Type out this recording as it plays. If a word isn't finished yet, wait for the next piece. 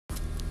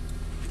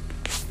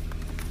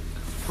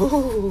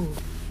Ooh.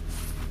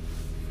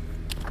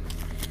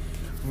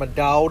 My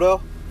daughter.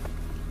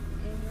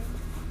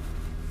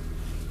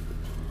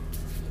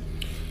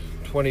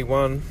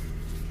 21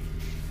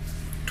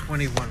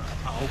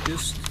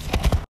 August.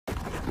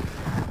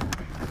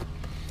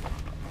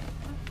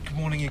 Good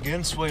morning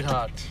again,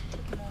 sweetheart.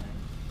 Good morning.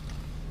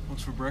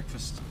 What's for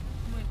breakfast?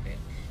 Wheat Bix.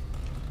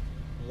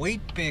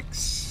 Wheat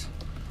Bix.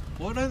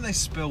 Why don't they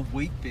spell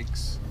Wheat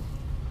Bix?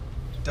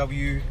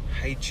 WHEAT.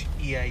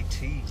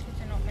 Because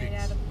they're not made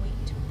out of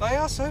wheat. They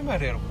are so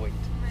made out of wheat.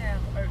 Made out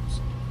of oats.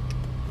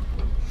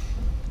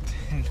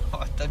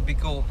 They'd be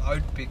called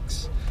Oat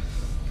Bix.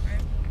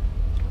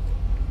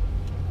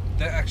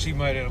 They're actually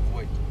made out of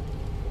wheat.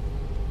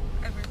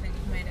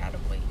 Everything's made out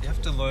of wheat. You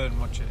have to learn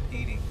what you're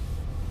eating.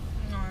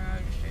 No, I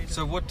just eat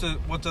So what do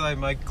they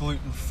make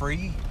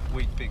gluten-free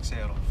Wheat Bix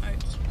out of?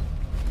 oats.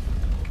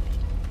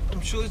 I'm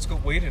sure it's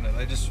got wheat in it.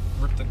 They just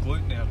rip the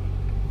gluten out of it.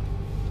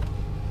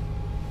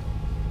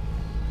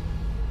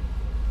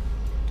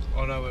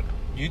 I know at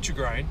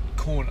Nutrigrain,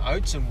 corn,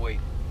 oats and wheat.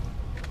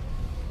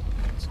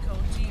 It's called,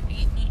 do you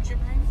eat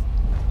Nutrigrain?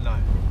 No.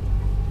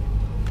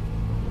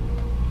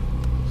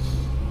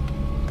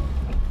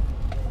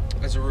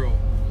 As a rule,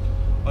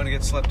 I only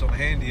get slapped on the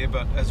hand here,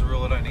 but as a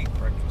rule I don't eat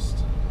breakfast.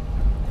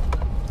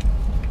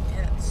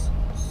 Yeah, that's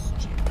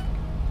stupid.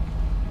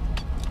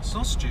 It's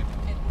not stupid.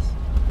 It is.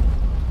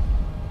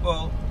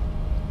 Well,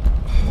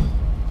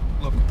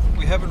 look,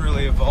 we haven't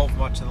really evolved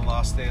much in the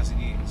last 1,000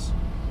 years.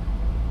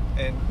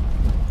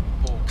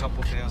 Or a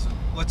couple thousand.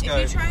 Let's go.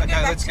 If you try and go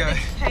back let's to go. the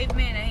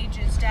caveman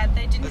ages, Dad,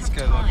 they didn't Let's have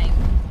go, time.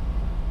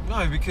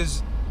 No,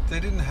 because they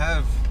didn't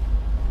have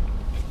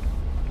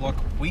like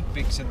Wheat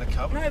Bix in the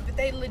cupboard. No, but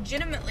they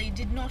legitimately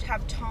did not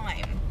have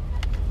time.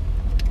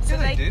 Yeah,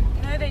 they did.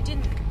 No, they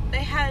didn't. They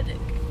had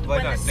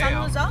when the sun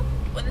was up,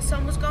 when the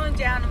sun was going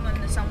down, and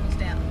when the sun was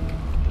down.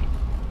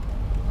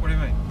 What do you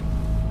mean?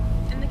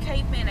 In the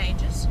caveman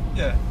ages,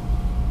 Yeah.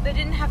 they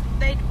didn't have.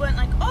 They weren't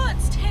like, oh,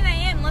 it's 10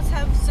 a.m. Let's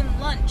have some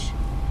lunch.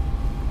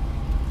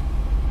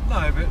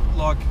 No, but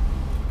like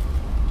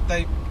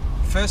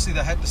firstly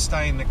they had to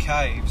stay in the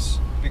caves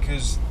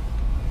because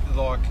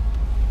like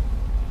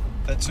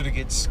they'd sort of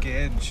get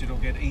scared and shit or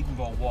get eaten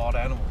by wild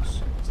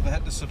animals. So they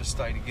had to sort of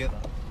stay together.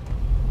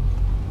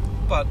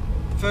 But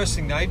first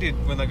thing they did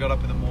when they got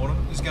up in the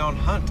morning was go and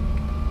hunt,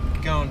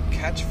 go and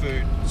catch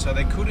food so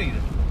they could eat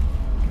it.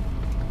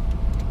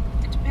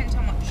 It depends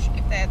how much,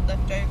 if they had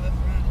left over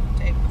from the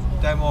day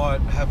before. They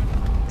might have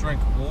a drink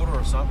of water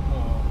or something,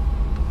 or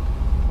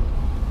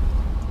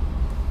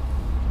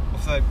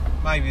if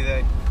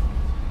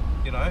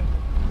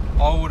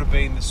I would have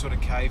been the sort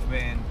of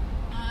caveman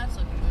Oh, that's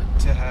looking good.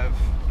 to have.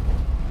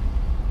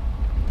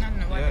 I don't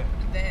know why they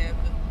put it there,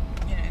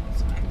 but,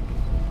 that's fine.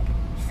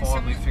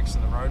 Finally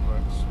fixing the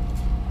roadworks.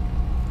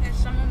 Has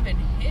someone been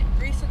hit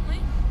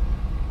recently?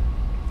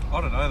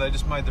 I don't know, they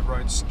just made the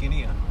road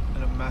skinnier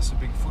and a massive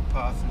big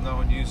footpath and no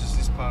one uses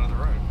this part of the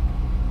road.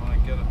 I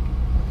don't get it.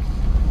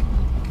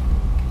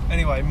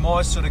 Anyway,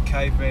 my sort of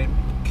caveman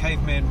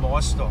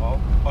my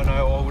style, I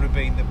know I would have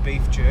been the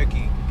beef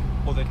jerky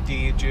or the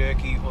deer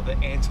jerky or the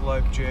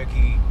antelope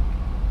jerky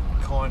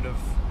kind of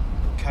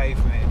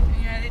caveman.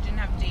 They didn't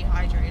have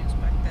dehydrators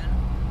back then.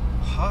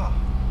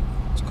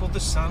 It's called the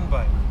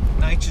sunbabe.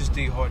 Nature's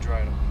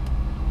dehydrator.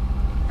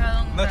 How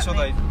long And that's what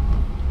they...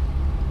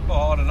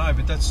 Oh, I don't know,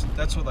 but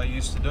that's what they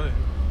used to do.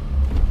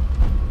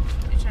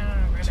 You turn on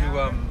a red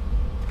hour.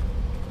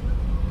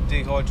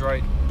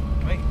 Dehydrate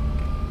meat.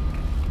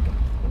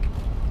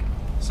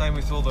 Same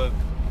with all the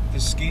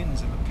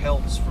skins and the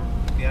pelts from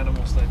the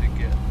animals they did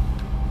get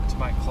to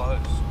make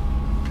clothes.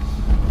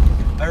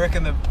 I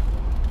reckon that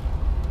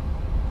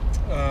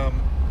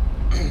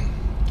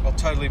I'll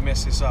totally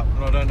mess this up,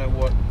 and I don't know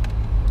what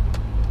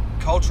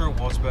culture it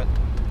was, but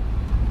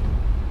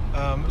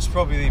it was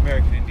probably the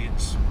American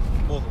Indians,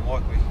 more than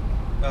likely.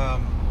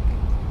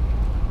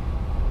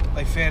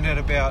 They found out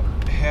about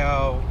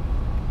how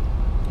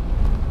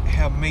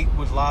meat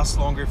would last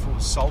longer if it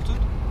was salted.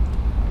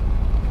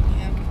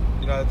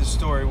 Yeah. The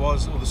story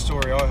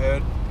I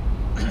heard,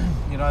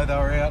 they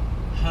were out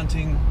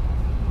hunting,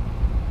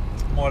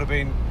 might have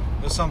been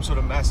some sort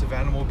of massive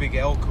animal, big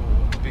elk or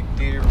a big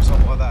deer or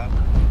something like that,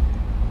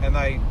 and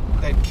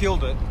they'd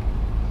killed it,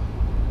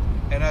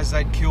 and as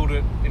they'd killed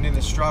it and in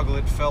the struggle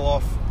it fell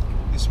off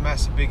this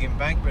massive big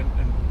embankment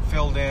and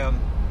fell down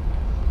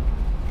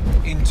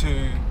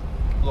into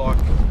like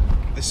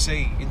the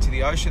sea, into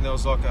the ocean. There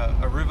was like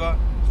a river,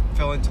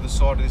 fell into the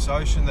side of this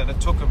ocean. Then it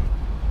took them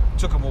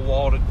a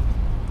while to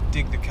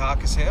dig the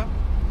carcass out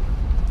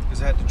because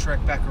they had to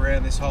trek back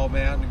around this whole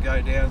mountain and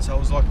go down. So it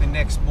was like the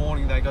next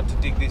morning they got to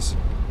dig this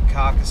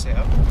carcass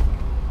out.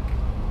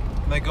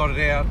 And they got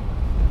it out,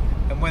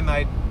 and when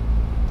they'd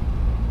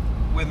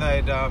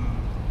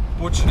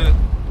butchered it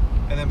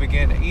and then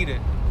began to eat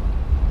it,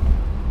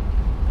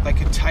 they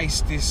could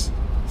taste this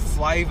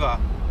flavour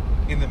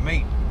in the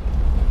meat,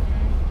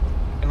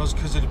 and it was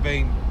because it had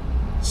been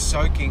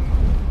soaking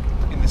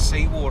in the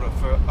seawater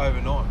for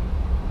overnight.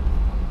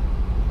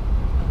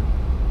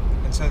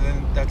 And so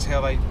then that's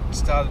how they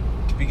started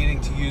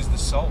beginning to use the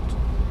salt.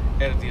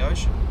 out of the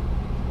ocean.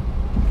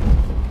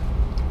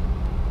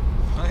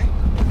 Hey?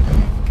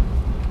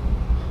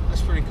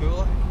 That's pretty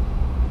cool, eh?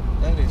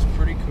 That is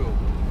pretty cool.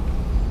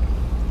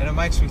 And it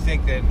makes me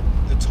think then,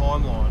 the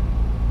timeline.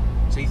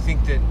 So you think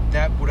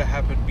that would have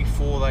happened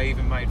before they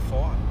even made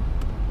fire?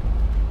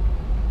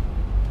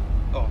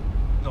 Oh,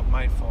 not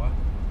made fire.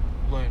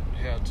 Learned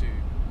how to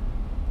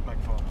make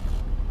fire.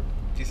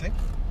 Do you think?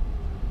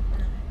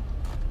 No.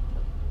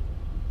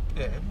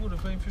 Yeah, it would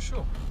have been for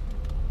sure.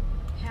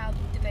 How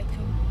did they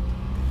cook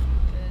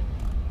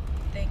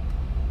the thing?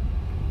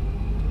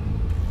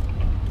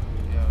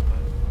 Yeah,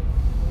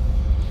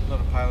 mate.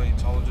 Not a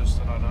paleontologist,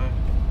 I don't know.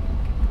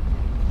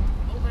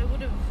 Well, they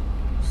would have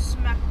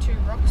smacked two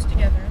rocks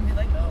together and be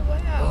like, oh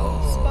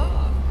wow,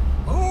 spark.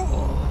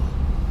 Oh,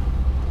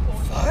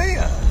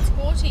 fire! It's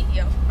 40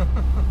 here.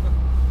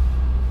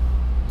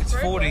 It's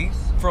 40.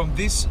 Roadworks. From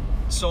this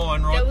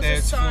sign right there,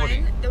 it's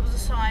 40. There was a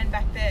sign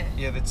back there.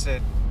 Yeah, that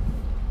said,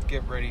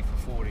 get ready for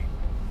 40.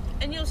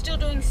 And you're still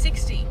doing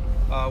 60.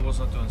 I was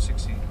not doing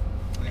 60.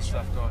 This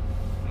tough guy.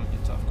 Not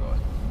your tough guy.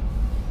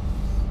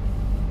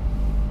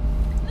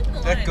 Leave him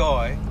alone. That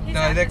guy, He's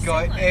no, out that in the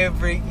guy,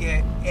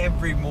 sunlight.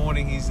 every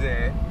morning he's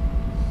there.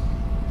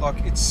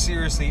 Like, it's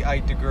seriously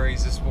 8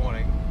 degrees this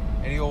morning.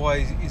 And he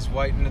always is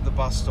waiting at the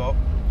bus stop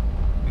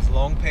with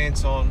long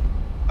pants on,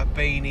 a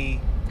beanie,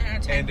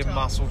 and a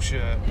muscle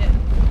shirt. Yeah.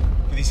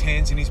 With his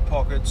hands in his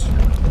pockets.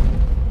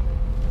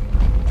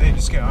 They're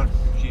just going,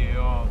 yeah,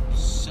 oh,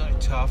 so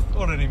tough. I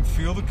don't even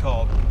feel the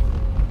cold. I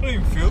don't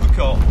even feel the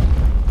cold.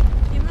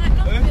 You might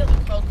not feel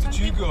the cold. Some But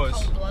you people are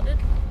guys- cold-blooded.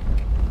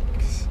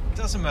 It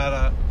doesn't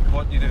matter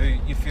what you do,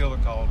 you feel the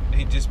cold.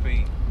 He'd just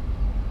be...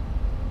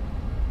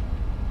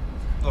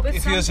 Look, But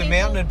if he some was a people-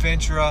 mountain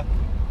adventurer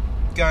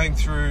going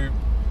through,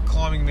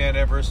 climbing Mount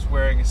Everest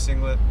wearing a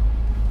singlet,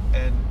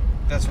 and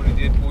that's what he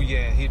did, well,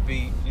 yeah, he'd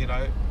be, you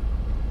know,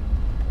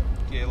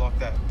 yeah, like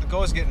that. The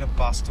guy's getting a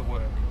bus to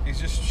work. He's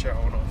just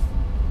showing off.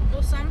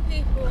 Well, some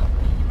people,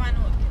 you might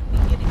not be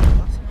getting a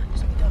bus, you might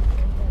just be going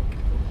for a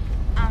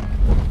walk.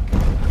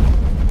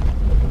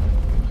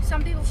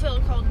 Some people feel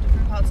the cold in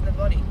different parts of their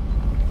body.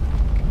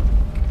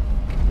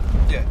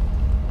 Yeah,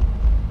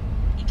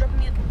 You dropping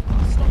me at the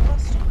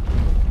bus stop?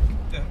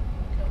 yeah.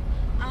 Cool.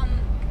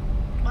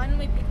 Why didn't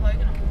we pick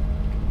Logan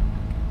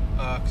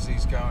up? Because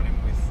he's going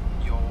in with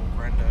your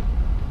granddad.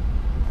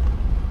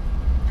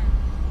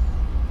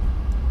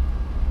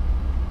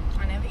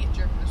 I never get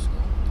driven to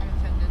school. I'm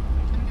offended.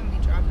 I'm going to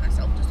be driving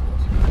myself to school.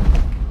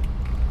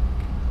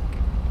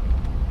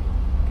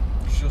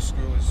 Your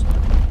school is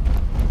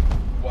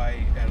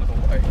way out of the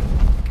way.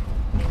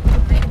 You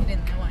can make it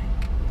in their way.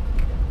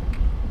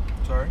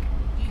 Sorry?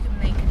 You can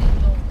make it in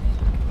your way.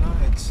 No,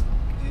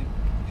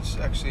 it's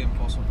actually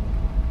impossible.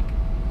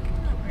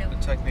 Not really.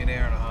 It'd take me an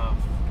hour and a half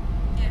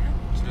Yeah.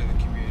 to do the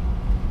commute.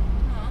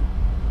 Oh.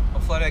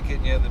 I'm flat out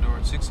getting you out the door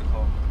at 6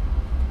 o'clock.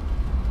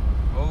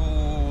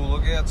 Oh,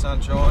 look out,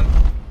 sunshine.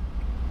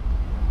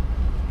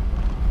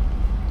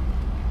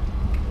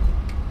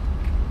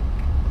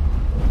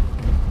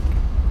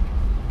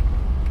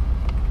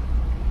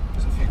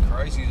 There's a few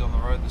crazies on the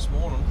road this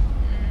morning.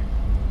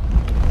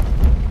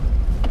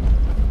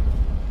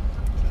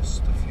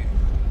 Just a few.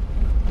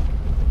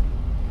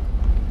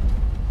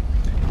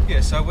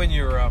 Yeah, so when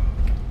you're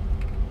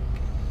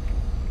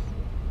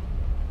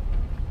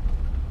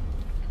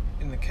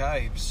in the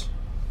caves,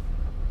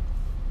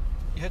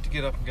 you had to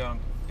get up and go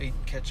and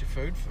catch your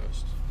food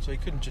first. So you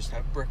couldn't just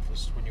have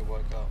breakfast when you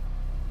woke up.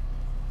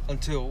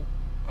 Until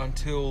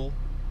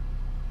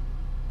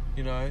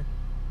you know,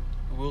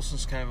 the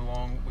Wilsons came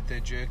along with their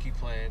jerky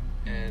plan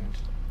and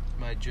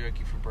made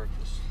jerky for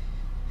breakfast.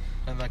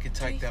 And they could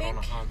take that on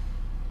a hunt.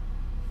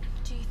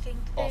 Do you think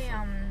they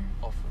Often,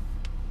 I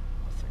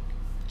think.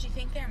 Do you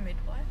think they're a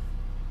midwife?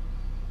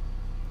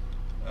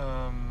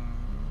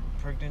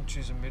 Pregnant,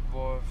 choose a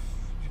midwife.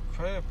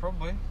 Yeah,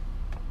 probably.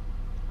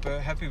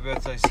 But happy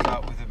birthday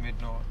start with a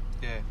midnight.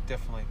 Yeah,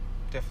 definitely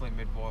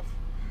midwife.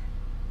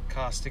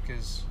 Car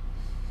stickers.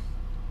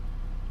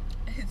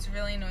 It's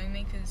really annoying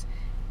me because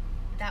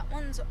that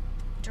one's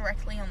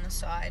directly on the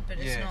side, but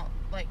it's Yeah. not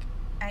like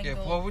angled.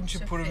 Yeah, why wouldn't you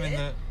to put them in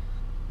fit.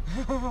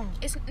 the...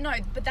 It's no,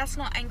 but that's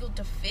not angled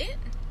to fit.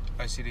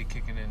 OCD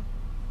kicking in.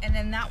 And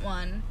then that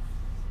one.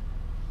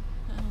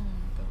 Oh my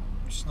god.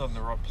 Just not in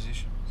the right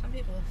position. Some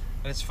people.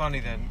 And it's funny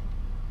then,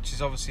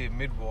 she's obviously a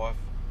midwife,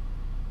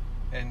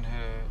 and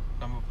her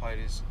number plate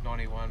is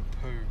 91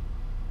 Poo.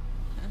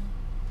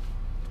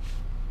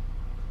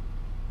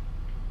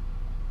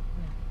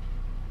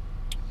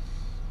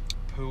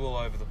 Poo all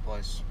over the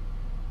place.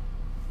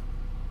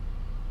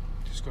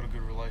 Just got a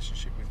good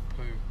relationship with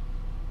Poo.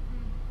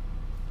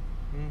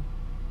 Mm.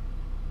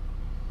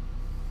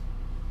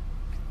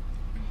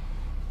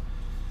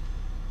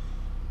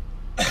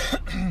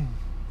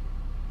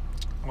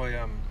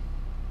 I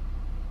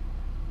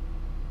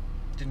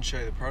didn't show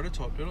you the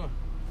prototype, did I? No,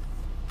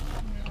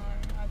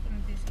 I've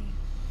been busy.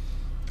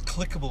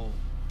 Clickable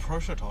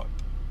prototype.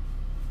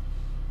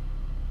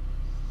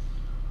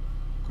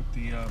 Got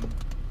the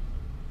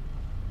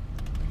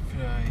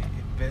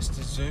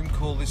investor Zoom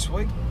call this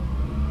week.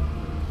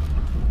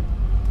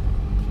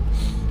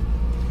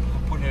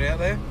 putting it out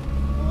there.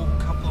 A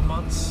couple of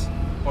months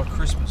by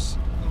Christmas. A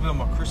little bit of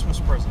my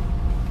Christmas present.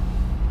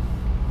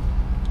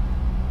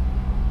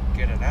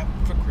 Get an app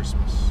for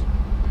Christmas.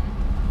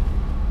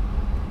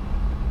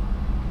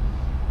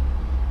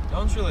 No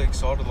one's really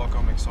excited like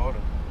I'm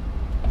excited.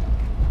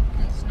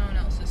 It's no one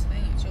else's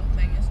thing, it's your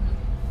thing, isn't it?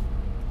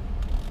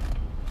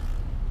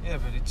 Yeah,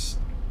 but it's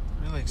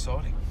really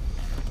exciting.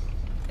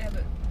 Yeah,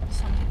 but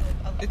some people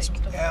have other It's things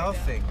to worry our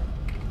about. thing.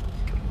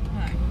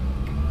 No.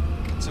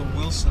 It's a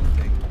Wilson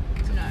thing.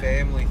 It's a No.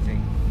 family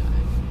thing.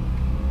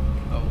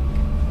 No. Oh.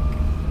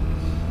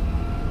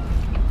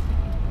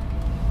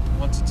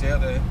 Once it's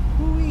out there,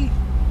 whoo-wee,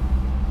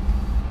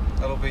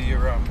 that'll be your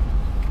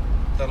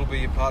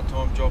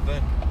part-time job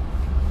then.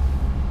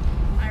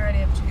 I already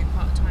have 2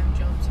 part-time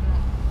jobs. I'm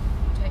not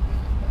taking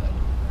my bird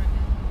right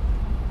now.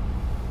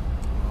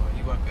 Oh,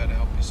 you won't be able to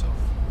help yourself.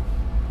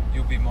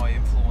 You'll be my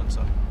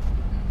influencer.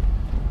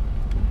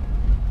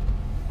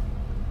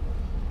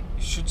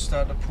 You should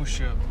start to push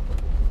your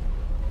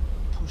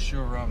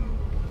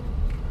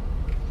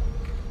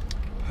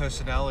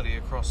personality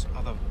across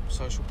other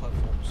social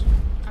platforms.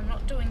 I'm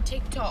not doing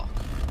TikTok.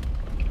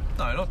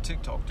 No, not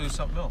TikTok. Do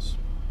something else.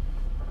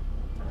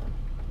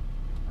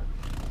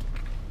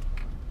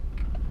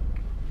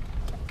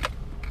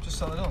 Just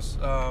something else.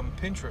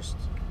 Pinterest.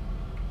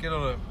 Get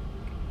on a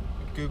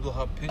Google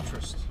Hub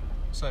Pinterest.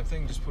 Same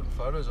thing, just putting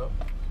photos up.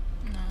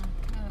 No,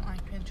 I don't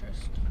like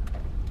Pinterest.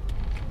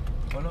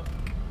 Why not? I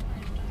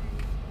just don't.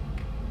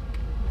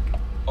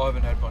 I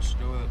haven't had much to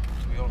do with it,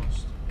 to be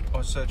honest.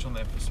 I search on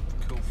there for some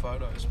cool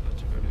photos, but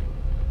that's about it.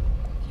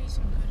 Give you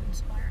some good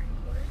inspiring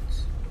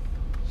quotes.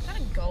 Is that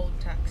a gold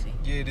taxi?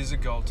 Yeah, it is a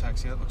gold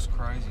taxi. That looks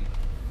crazy.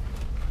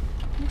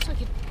 Looks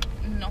like a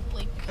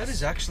Monopoly. That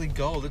is actually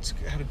gold. It's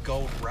had a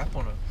gold wrap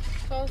on it.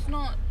 So it's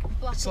not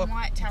black It's and like-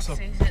 white it's like-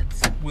 taxis,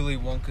 it's... Willy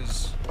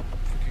Wonka's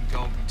freaking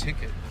golden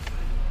ticket.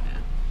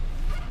 Yeah.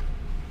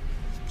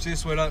 See you,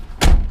 sweetheart.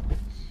 Oh,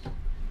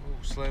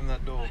 slam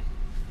that door.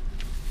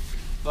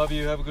 Bye. Love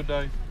you. Have a good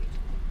day.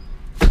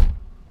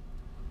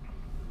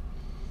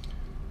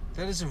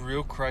 That is a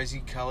real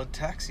crazy coloured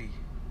taxi.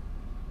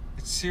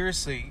 It's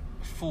seriously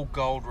a full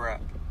gold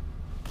wrap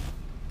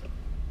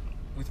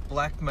with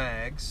black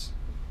mags,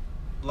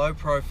 low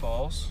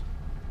profiles.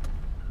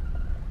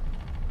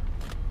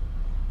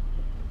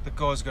 The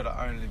guy's got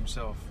to own it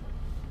himself.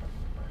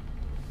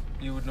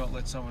 You would not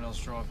let someone else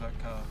drive that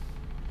car.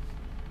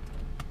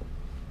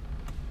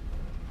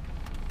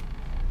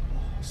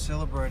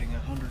 Celebrating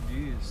 100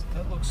 years.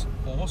 That looks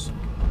awesome.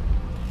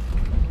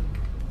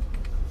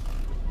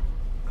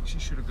 Actually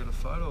should have got a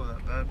photo of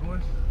that bad boy.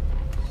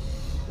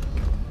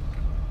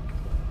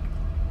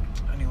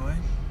 Anyway.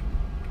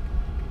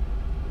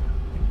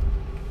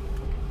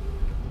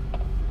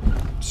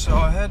 So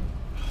I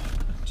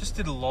just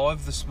did a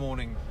live this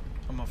morning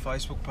on my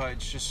Facebook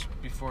page just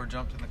before I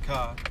jumped in the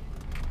car.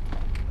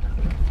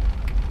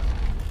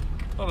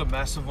 Not a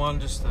massive one,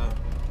 just to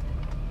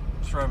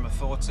throw my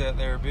thoughts out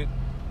there a bit.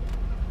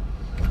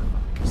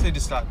 Just need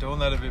to start doing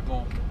that a bit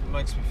more. It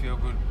makes me feel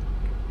good.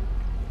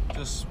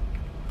 Just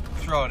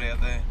throw it out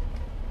there.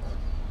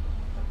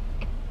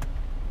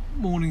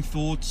 Morning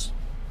thoughts.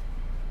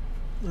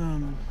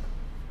 And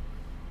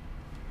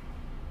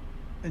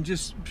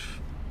just,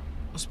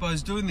 I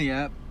suppose, doing the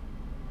app,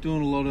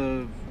 doing a lot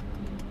of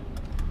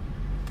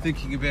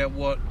thinking about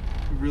what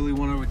we really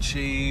want to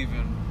achieve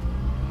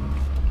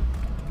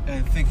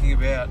and thinking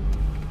about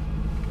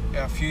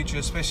our future,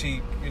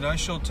 especially,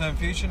 short-term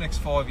future, next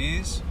 5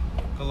 years.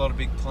 Got a lot of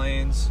big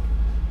plans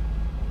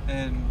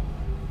and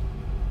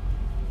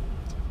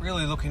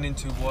really looking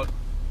into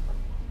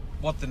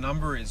what the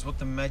number is, what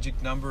the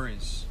magic number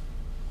is.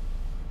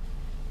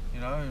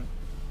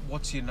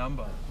 What's your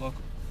number? Like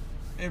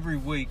every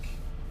week,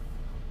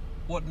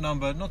 what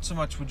number, not so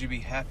much would you be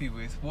happy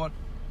with, what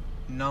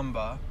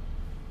number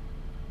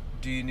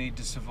do you need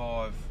to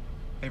survive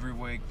every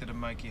week that'll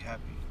make you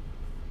happy?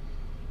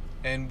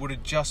 And would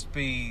it just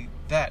be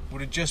that?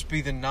 Would it just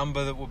be the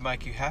number that would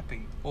make you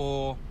happy?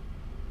 Or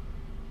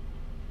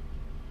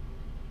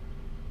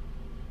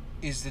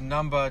is the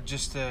number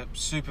just a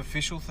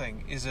superficial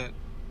thing? Is it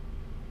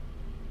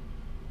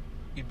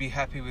you'd be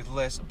happy with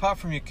less? Apart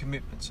from your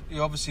commitments.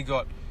 You obviously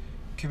got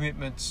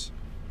commitments,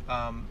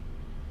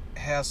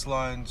 house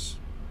loans,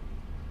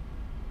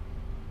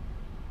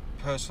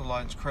 personal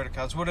loans, credit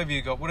cards, whatever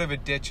you got, whatever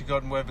debt you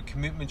got and whatever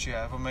commitments you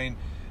have. I mean,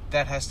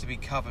 that has to be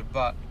covered.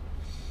 But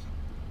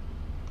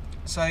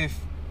say if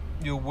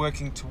you're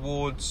working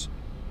towards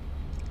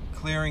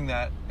clearing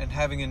that and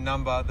having a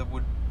number that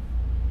would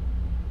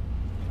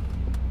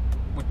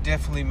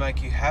definitely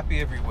make you happy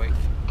every week.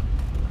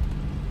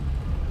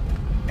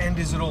 And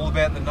is it all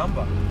about the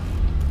number?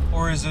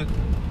 Or is it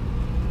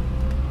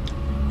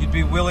you'd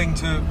be willing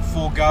to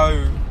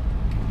forego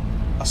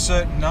a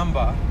certain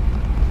number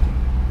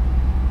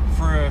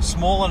for a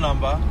smaller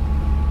number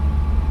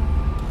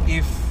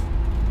if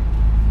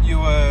you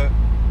were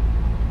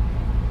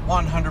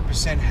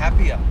 100%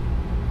 happier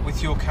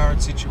with your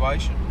current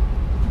situation?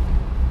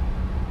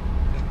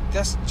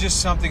 That's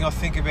just something I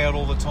think about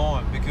all the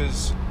time,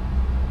 because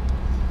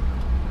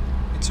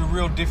a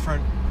real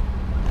different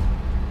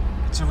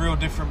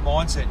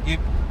mindset. You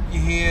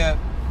hear,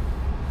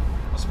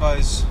 I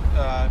suppose,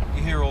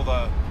 you hear all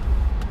the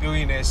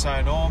billionaires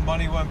saying, "Oh,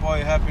 money won't buy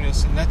you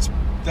happiness," and that's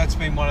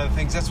been one of the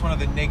things. That's one of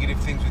the negative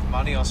things with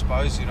money, I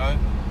suppose. You know,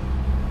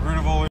 root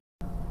of all.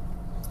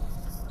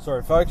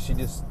 Sorry, folks, you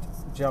just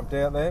jumped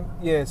out there.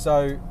 Yeah,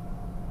 so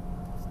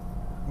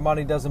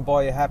money doesn't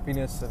buy you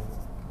happiness,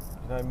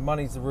 and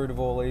money's the root of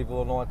all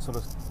evil and all that sort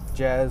of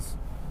jazz.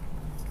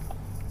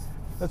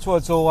 That's why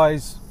it's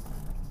always,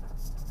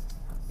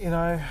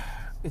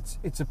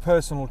 it's a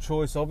personal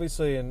choice,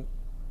 obviously, and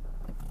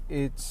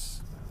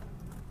it's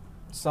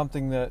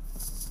something that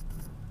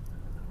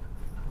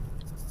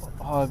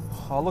I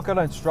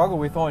don't struggle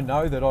with. I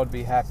know that I'd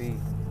be happy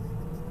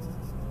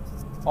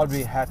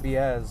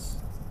as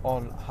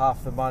on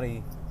half the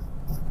money,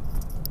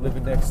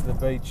 living next to the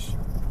beach,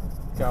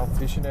 going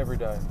fishing every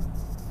day,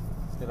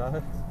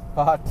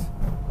 but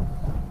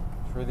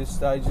through this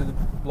stage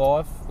of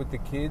life with the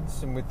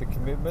kids and with the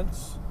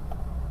commitments,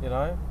 you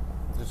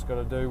just got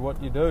to do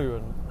what you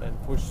do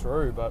and push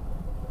through. But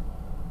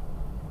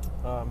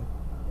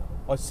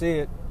I see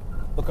it.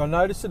 Look, I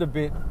notice it a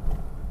bit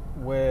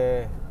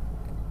where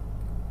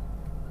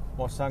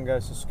my son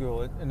goes to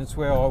school, and it's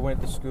where I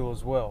went to school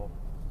as well.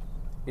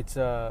 It's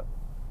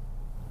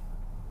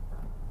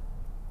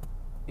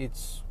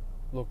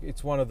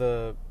one of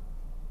the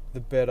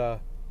better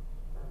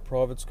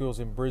private schools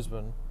in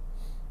Brisbane,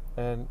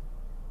 and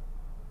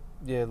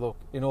yeah, look,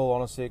 in all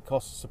honesty, it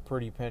costs us a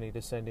pretty penny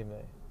to send him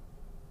there.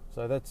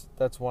 So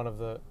that's one of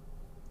the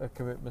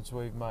commitments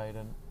we've made,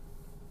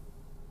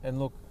 and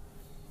look,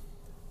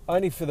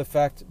 only for the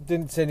fact,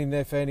 didn't send him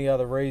there for any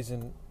other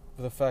reason,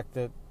 for the fact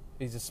that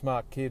he's a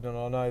smart kid, and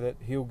I know that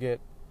he'll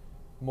get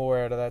more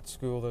out of that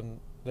school than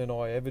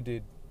I ever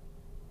did,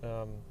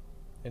 and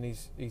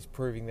he's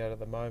proving that at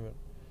the moment.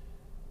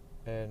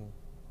 And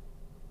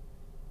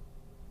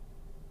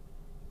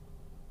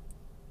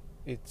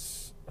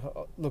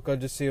look, I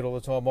just see it all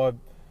the time. I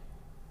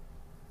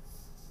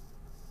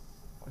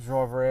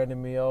drive around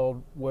in my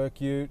old work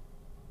ute,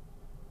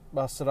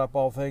 busted up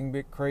old thing, a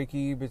bit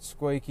creaky, a bit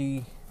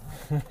squeaky,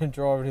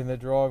 drive it in the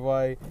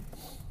driveway,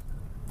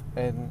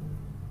 and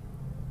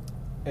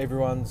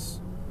everyone's,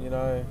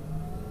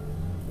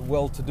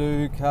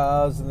 well-to-do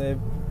cars and their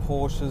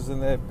Porsches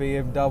and their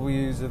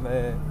BMWs and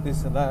their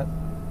this and that.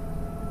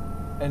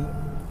 And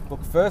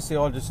look, firstly,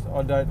 I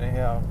don't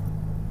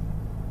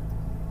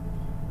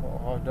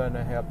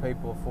know how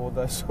people afford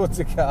those sorts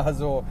of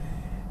cars, or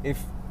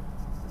if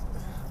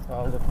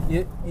look,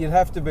 you'd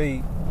have to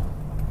be,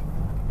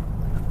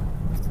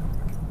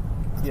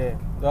 yeah,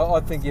 I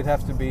think you'd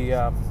have to be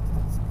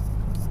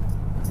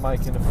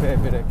making a fair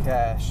bit of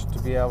cash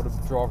to be able to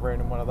drive around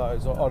in one of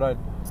those. I don't,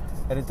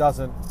 and it's not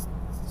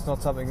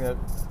something that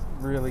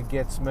really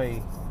gets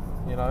me,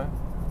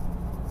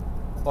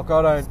 like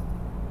I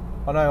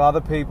know other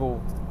people,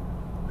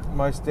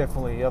 most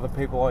definitely other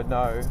people I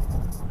know,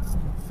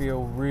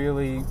 feel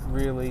really,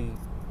 really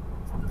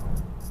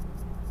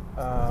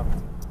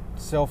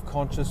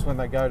self-conscious when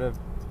they go to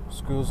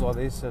schools like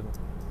this, and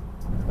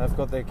they've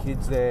got their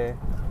kids there,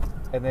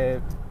 and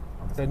they're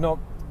not,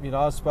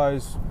 I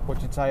suppose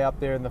what you'd say up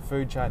there in the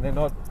food chain, they're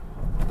not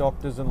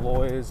doctors and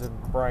lawyers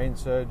and brain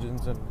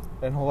surgeons and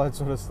all that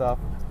sort of stuff.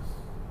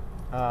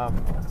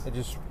 They're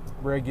just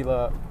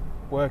regular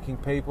working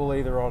people,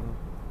 either on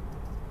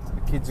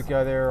the kids that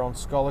go there on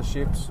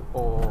scholarships,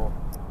 or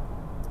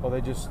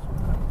they're just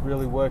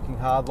really working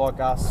hard like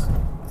us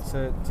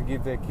to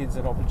give their kids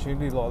an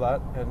opportunity like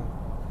that, and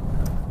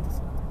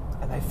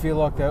they feel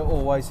like they're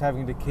always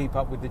having to keep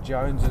up with the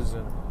Joneses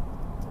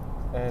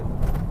and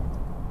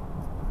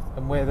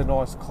wear the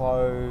nice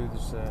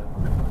clothes and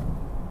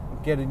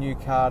get a new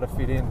car to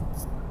fit in,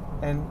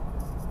 and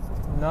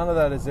none of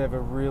that has ever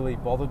really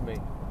bothered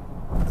me.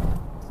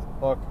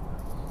 Like,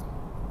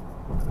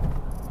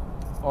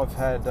 I've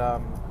had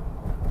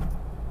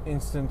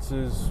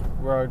instances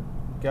where I'd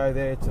go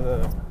there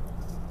to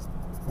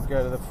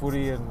the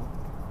footy, and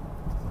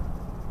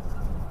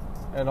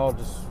I'll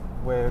just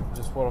wear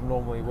just what I'm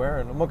normally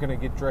wearing. I'm not going to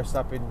get dressed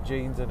up in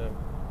jeans and a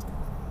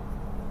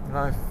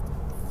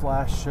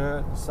flash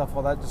shirt and stuff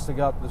like that just to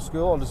go up to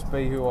school. I'll just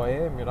be who I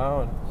am,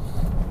 and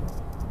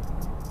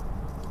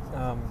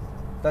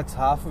that's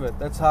half of it.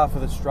 That's half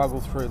of the struggle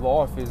through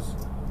life. Is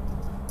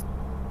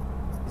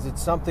it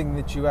something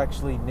that you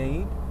actually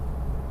need?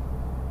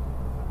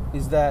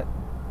 Is that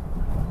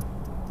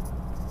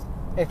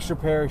extra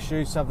pair of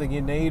shoes something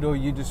you need, or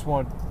you just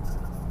want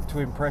to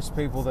impress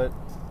people that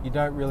you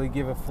don't really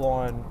give a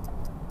flying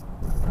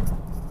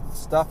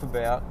stuff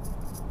about?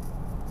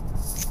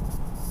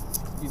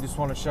 You just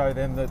want to show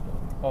them that,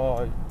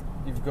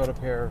 you've got a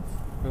pair of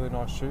really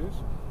nice shoes.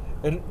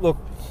 And look,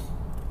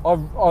 I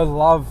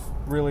love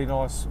really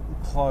nice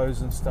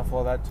clothes and stuff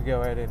like that to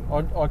go out in.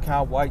 I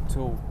can't wait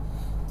till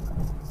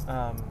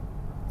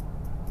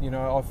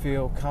I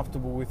feel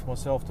comfortable with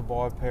myself to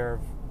buy a pair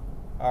of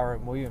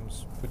R.M.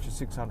 Williams, which is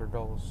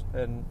 $600,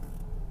 and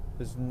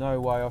there's no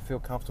way I feel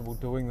comfortable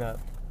doing that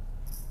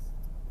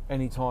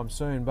anytime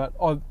soon. But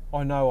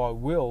I know I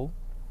will,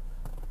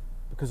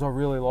 because I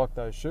really like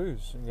those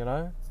shoes, you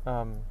know.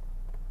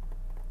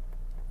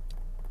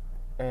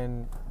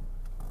 And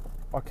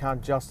I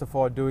can't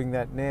justify doing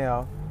that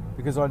now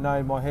because I know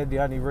in my head the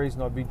only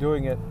reason I'd be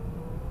doing it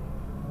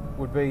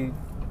would be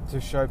to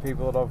show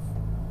people that I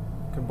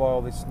can buy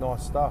all this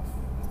nice stuff.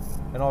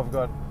 And I've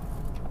got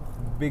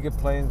bigger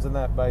plans than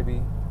that,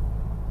 baby.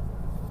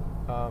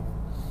 The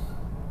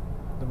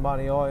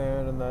money I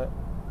earn and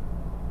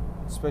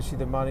especially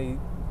the money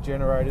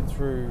generated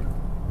through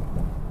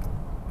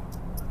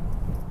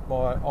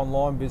my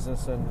online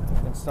business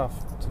and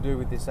stuff to do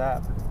with this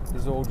app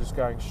is all just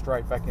going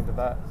straight back into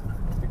that,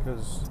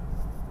 because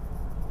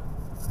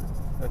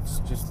it's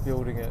just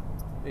building it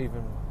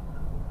even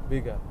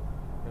bigger,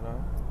 you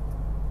know.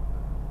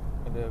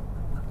 And a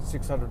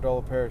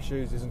 $600 pair of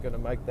shoes isn't going to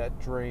make that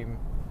dream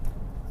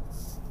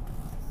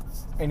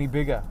any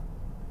bigger.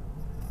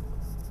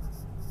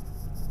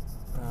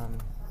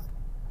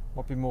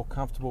 Might be more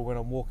comfortable when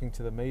I'm walking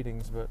to the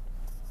meetings, but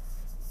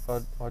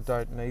I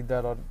don't need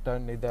that. I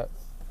don't need that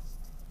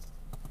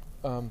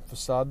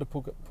facade to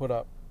put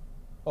up.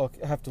 I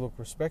have to look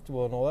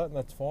respectable and all that, and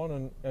that's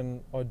fine,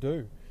 and I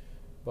do.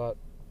 But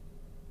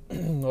I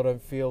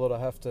don't feel that I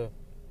have to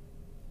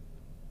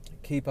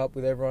keep up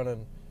with everyone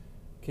and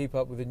keep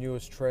up with the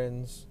newest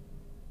trends,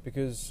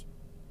 because,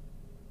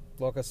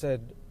 like I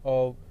said,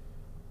 I'm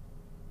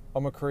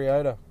a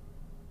creator.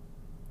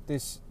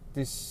 This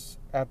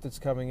app that's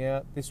coming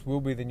out, this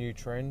will be the new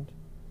trend,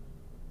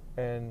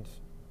 and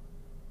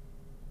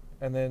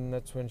then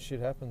that's when shit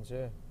happens.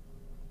 Yeah.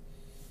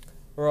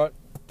 All right,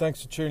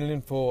 thanks for tuning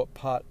in for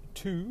part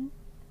 2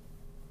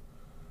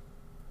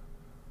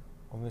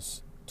 on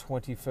this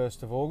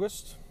 21st of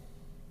August.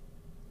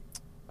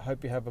 I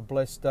hope you have a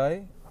blessed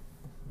day,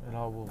 and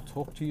I will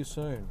talk to you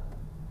soon.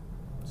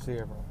 See you,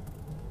 everyone.